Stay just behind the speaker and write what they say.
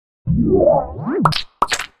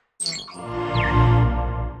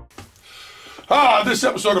This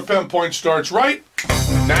episode of Penn Point starts right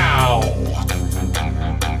now.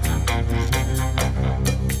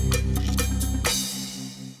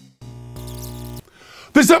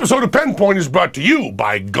 This episode of Penn Point is brought to you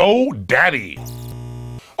by GoDaddy.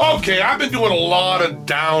 Okay, I've been doing a lot of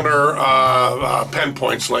downer Penn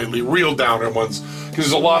Points lately, real downer ones, because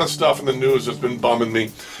there's a lot of stuff in the news that's been bumming me.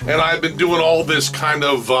 And I've been doing all this kind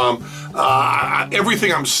of,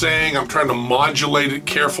 everything I'm saying, I'm trying to modulate it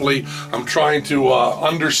carefully. I'm trying to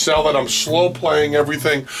undersell it. I'm slow playing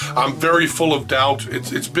everything. I'm very full of doubt.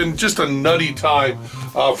 It's been just a nutty time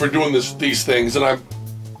for doing these things. And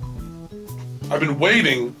I've been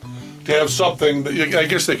waiting to have something that, I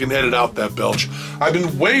guess they can edit out that belch. I've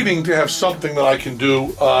been waiting to have something that I can do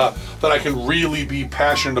that I can really be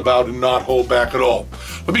passionate about and not hold back at all.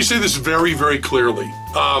 Let me say this very, very clearly.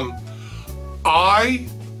 I,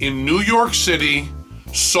 in New York City,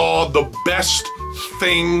 saw the best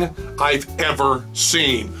thing I've ever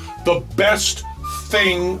seen. The best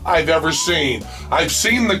thing I've ever seen. I've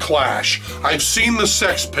seen The Clash. I've seen the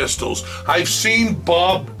Sex Pistols. I've seen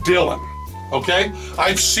Bob Dylan. Okay?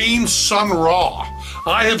 I've seen Sun Ra.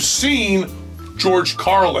 I have seen George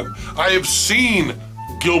Carlin. I have seen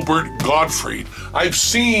Gilbert Gottfried. I've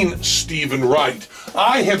seen Stephen Wright.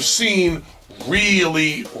 I have seen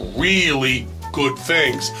really, really good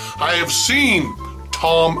things. I have seen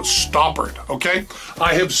Tom Stoppard, okay?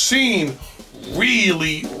 I have seen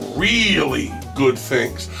really, really good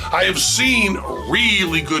things. I have seen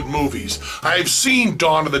really good movies. I have seen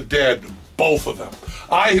Dawn of the Dead, both of them.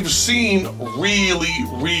 I have seen really,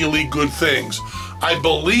 really good things. I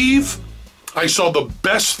believe I saw the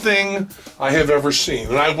best thing I have ever seen.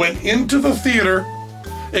 And I went into the theater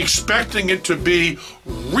expecting it to be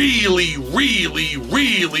really, really,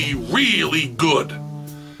 really, really good.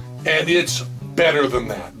 And it's better than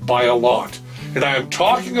that by a lot. And I am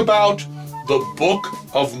talking about the Book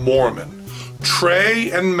of Mormon.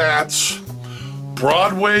 Trey and Matt's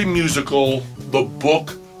Broadway musical, The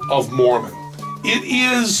Book of Mormon. It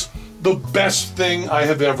is the best thing I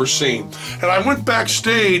have ever seen. And I went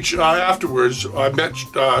backstage afterwards. I met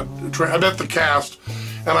the cast,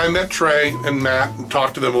 and I met Trey and Matt and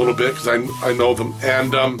talked to them a little bit because I know them.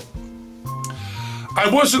 And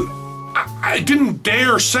I didn't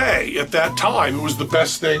dare say at that time it was the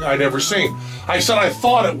best thing I'd ever seen. I said I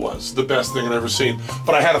thought it was the best thing I'd ever seen,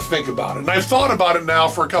 but I had to think about it. And I've thought about it now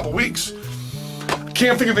for a couple weeks. I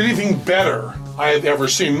can't think of anything better I have ever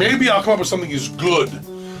seen. Maybe I'll come up with something as good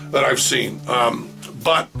that I've seen.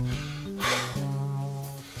 But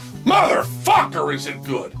motherfucker, is it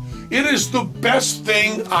good. It is the best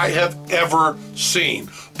thing I have ever seen.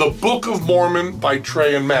 The Book of Mormon by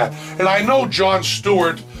Trey and Matt. And I know Jon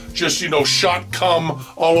Stewart just, shot cum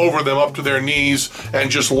all over them up to their knees and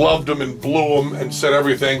just loved them and blew them and said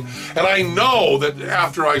everything. And I know that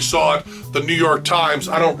after I saw it, the New York Times,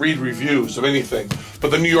 I don't read reviews of anything,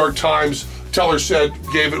 but the New York Times, Teller said,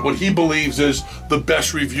 gave it what he believes is the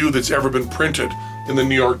best review that's ever been printed in the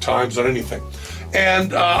New York Times on anything.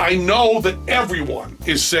 And I know that everyone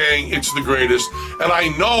is saying it's the greatest, and I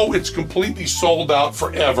know it's completely sold out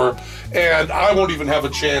forever, and I won't even have a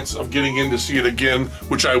chance of getting in to see it again,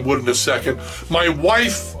 which I would in a second. My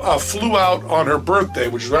wife flew out on her birthday,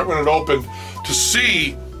 which is right when it opened, to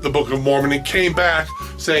see the Book of Mormon, and came back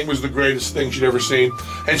saying it was the greatest thing she'd ever seen.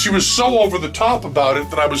 And she was so over the top about it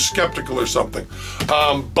that I was skeptical or something.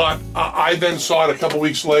 But I then saw it a couple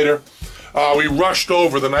weeks later. We rushed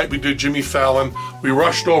over the night we did Jimmy Fallon. We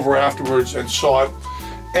rushed over afterwards and saw it.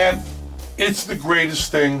 And it's the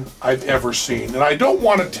greatest thing I've ever seen. And I don't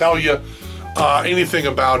want to tell you anything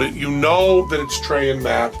about it. You know that it's Trey and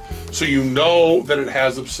Matt, so you know that it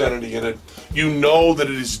has obscenity in it. You know that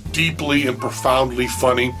it is deeply and profoundly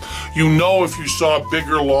funny. You know, if you saw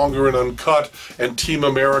Bigger, Longer, and Uncut and Team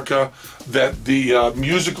America, that the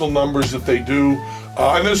musical numbers that they do,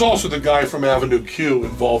 and there's also the guy from Avenue Q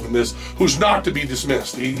involved in this, who's not to be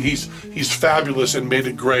dismissed. He's fabulous and made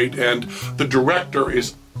it great, and the director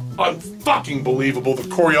is unfucking believable. The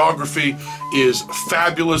choreography is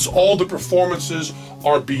fabulous. All the performances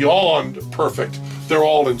are beyond perfect. They're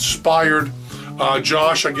all inspired.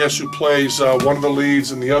 Josh, I guess, who plays one of the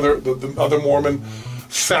leads, and the other Mormon,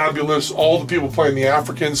 fabulous. All the people playing the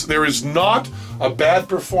Africans. There is not a bad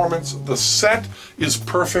performance. The set is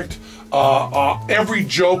perfect. Every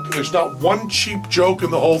joke, there's not one cheap joke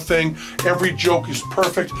in the whole thing. Every joke is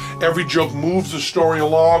perfect. Every joke moves the story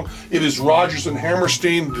along. It is Rodgers and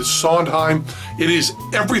Hammerstein. It is Sondheim. It is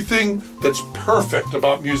everything that's perfect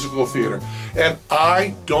about musical theater. And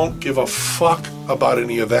I don't give a fuck about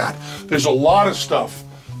any of that. There's a lot of stuff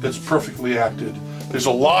that's perfectly acted. There's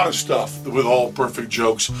a lot of stuff with all perfect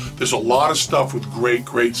jokes. There's a lot of stuff with great,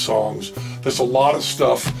 great songs. There's a lot of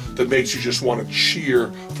stuff that makes you just want to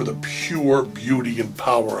cheer for the pure beauty and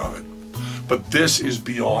power of it. But this is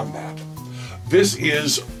beyond that. This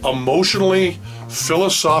is emotionally,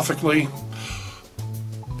 philosophically,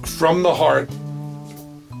 from the heart,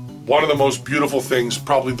 one of the most beautiful things,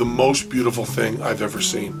 probably the most beautiful thing I've ever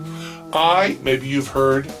seen. Maybe you've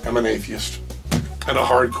heard, am an atheist, and a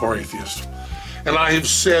hardcore atheist. And I have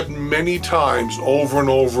said many times over and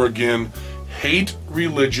over again, hate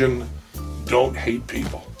religion, don't hate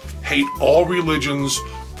people. Hate all religions,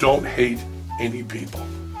 don't hate any people.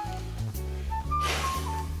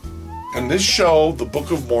 And this show, the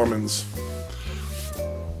Book of Mormons,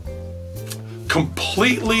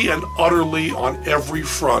 completely and utterly on every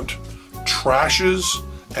front, trashes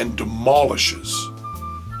and demolishes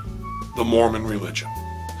the Mormon religion.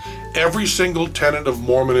 Every single tenet of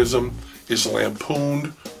Mormonism is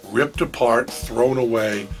lampooned, ripped apart, thrown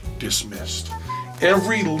away, dismissed.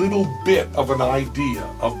 Every little bit of an idea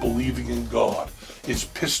of believing in God is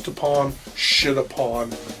pissed upon, shit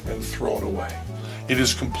upon, and thrown away. It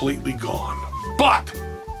is completely gone. But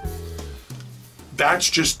that's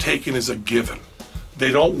just taken as a given.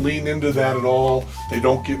 They don't lean into that at all. They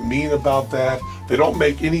don't get mean about that. They don't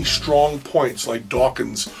make any strong points like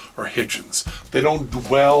Dawkins or Hitchens. They don't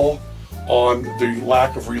dwell on the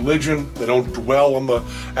lack of religion. They don't dwell on the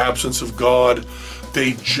absence of God.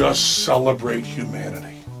 They just celebrate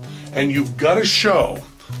humanity. And you've got a show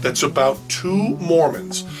that's about two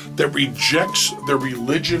Mormons that rejects their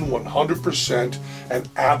religion 100% and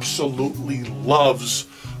absolutely loves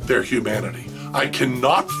their humanity. I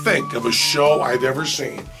cannot think of a show I've ever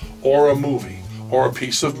seen, or a movie, or a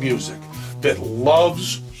piece of music that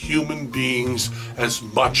loves human beings as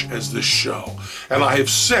much as this show. And I have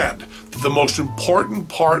said that the most important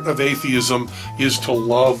part of atheism is to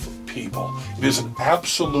love people. It is an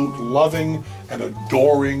absolute loving and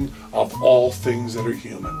adoring of all things that are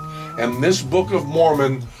human. And this Book of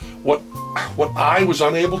Mormon, what I was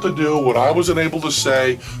unable to do, what I was unable to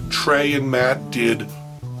say, Trey and Matt did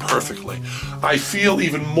perfectly. I feel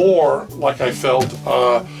even more like I felt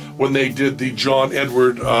when they did the John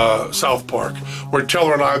Edward South Park, where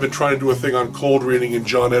Teller and I have been trying to do a thing on cold reading in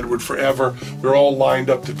John Edward forever. We're all lined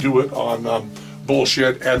up to do it on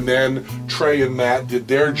Bullshit, and then Trey and Matt did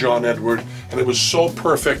their John Edward, and it was so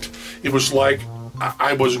perfect. It was like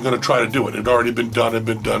I wasn't going to try to do it. It had already been done and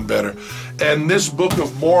been done better. And this Book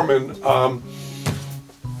of Mormon,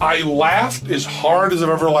 I laughed as hard as I've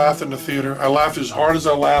ever laughed in the theater. I laughed as hard as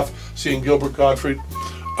I laughed seeing Gilbert Gottfried.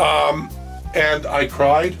 And I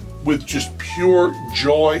cried with just pure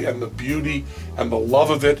joy and the beauty and the love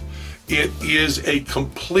of it. It is a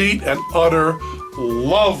complete and utter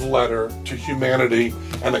love letter to humanity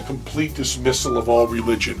and a complete dismissal of all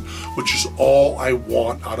religion, which is all I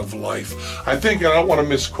want out of life. I think, and I don't want to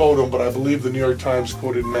misquote him, but I believe the New York Times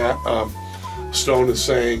quoted Matt Stone as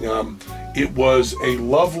saying, it was a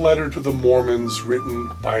love letter to the Mormons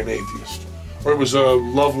written by an atheist. Or it was a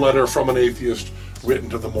love letter from an atheist written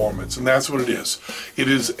to the Mormons. And that's what it is. It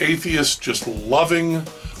is atheists just loving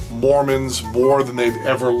Mormons more than they've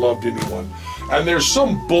ever loved anyone. And there's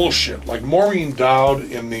some bullshit, like Maureen Dowd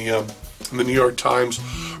in the New York Times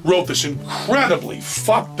wrote this incredibly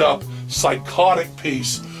fucked up, psychotic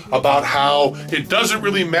piece about how it doesn't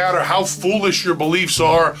really matter how foolish your beliefs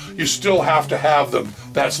are, you still have to have them.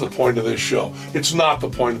 That's the point of this show. It's not the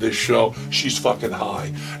point of this show. She's fucking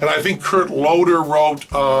high. And I think Kurt Loder wrote,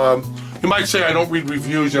 you might say I don't read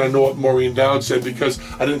reviews, and I know what Maureen Dowd said because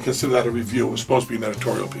I didn't consider that a review. It was supposed to be an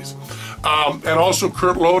editorial piece. And also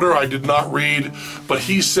Kurt Loder, I did not read, but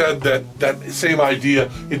he said that same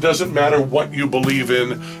idea, it doesn't matter what you believe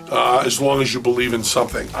in as long as you believe in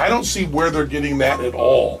something. I don't see where they're getting that at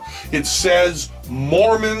all. It says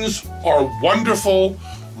Mormons are wonderful,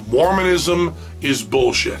 Mormonism is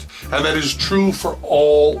bullshit. And that is true for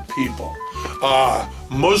all people.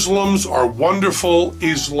 Muslims are wonderful,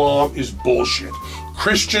 Islam is bullshit.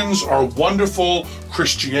 Christians are wonderful,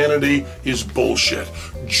 Christianity is bullshit.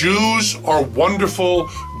 Jews are wonderful,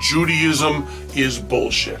 Judaism is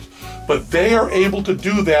bullshit. But they are able to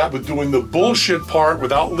do that with doing the bullshit part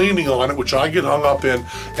without leaning on it, which I get hung up in,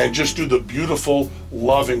 and just do the beautiful,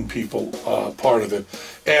 loving people part of it.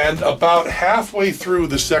 And about halfway through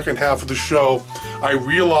the second half of the show, I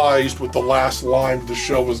realized what the last line of the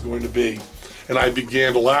show was going to be, and I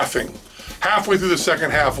began laughing. Halfway through the second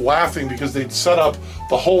half, laughing because they'd set up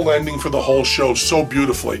the whole ending for the whole show so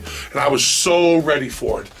beautifully, and I was so ready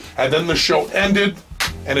for it. And then the show ended,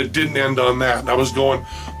 and it didn't end on that. And I was going,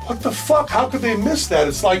 What the fuck? How could they miss that?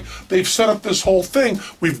 It's like they've set up this whole thing.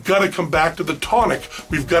 We've got to come back to the tonic.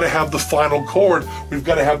 We've got to have the final chord. We've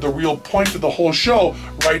got to have the real point of the whole show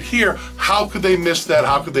right here. How could they miss that?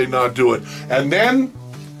 How could they not do it? And then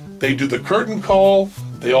they do the curtain call.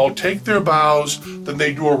 They all take their bows. Then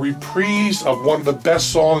they do a reprise of one of the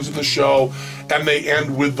best songs in the show. And they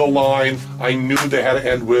end with the line I knew they had to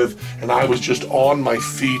end with. And I was just on my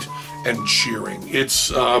feet and cheering.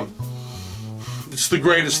 It's the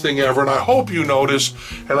greatest thing ever, and I hope you notice,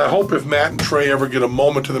 and I hope if Matt and Trey ever get a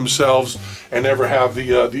moment to themselves and ever have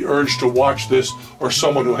the urge to watch this, or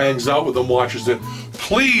someone who hangs out with them watches it,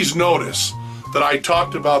 please notice that I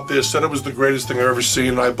talked about this, said it was the greatest thing I've ever seen,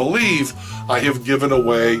 and I believe I have given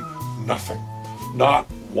away nothing. Not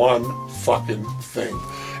one fucking thing.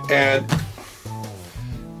 And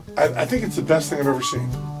I think it's the best thing I've ever seen.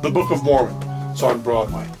 The Book of Mormon. It's on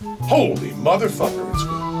Broadway. Holy motherfucker, it's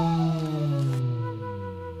good.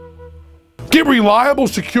 Get reliable,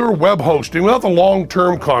 secure web hosting without the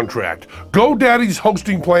long-term contract. GoDaddy's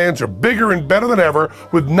hosting plans are bigger and better than ever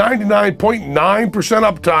with 99.9%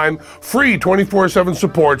 uptime, free 24/7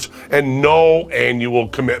 supports, and no annual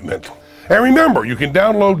commitment. And remember, you can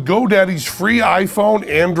download GoDaddy's free iPhone,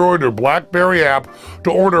 Android, or BlackBerry app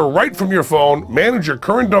to order right from your phone, manage your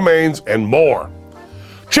current domains, and more.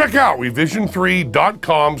 Check out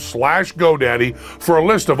revision3.com/GoDaddy for a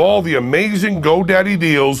list of all the amazing GoDaddy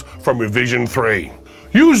deals from Revision 3.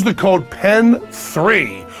 Use the code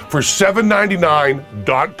PEN3 for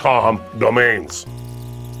 $7.99.com domains.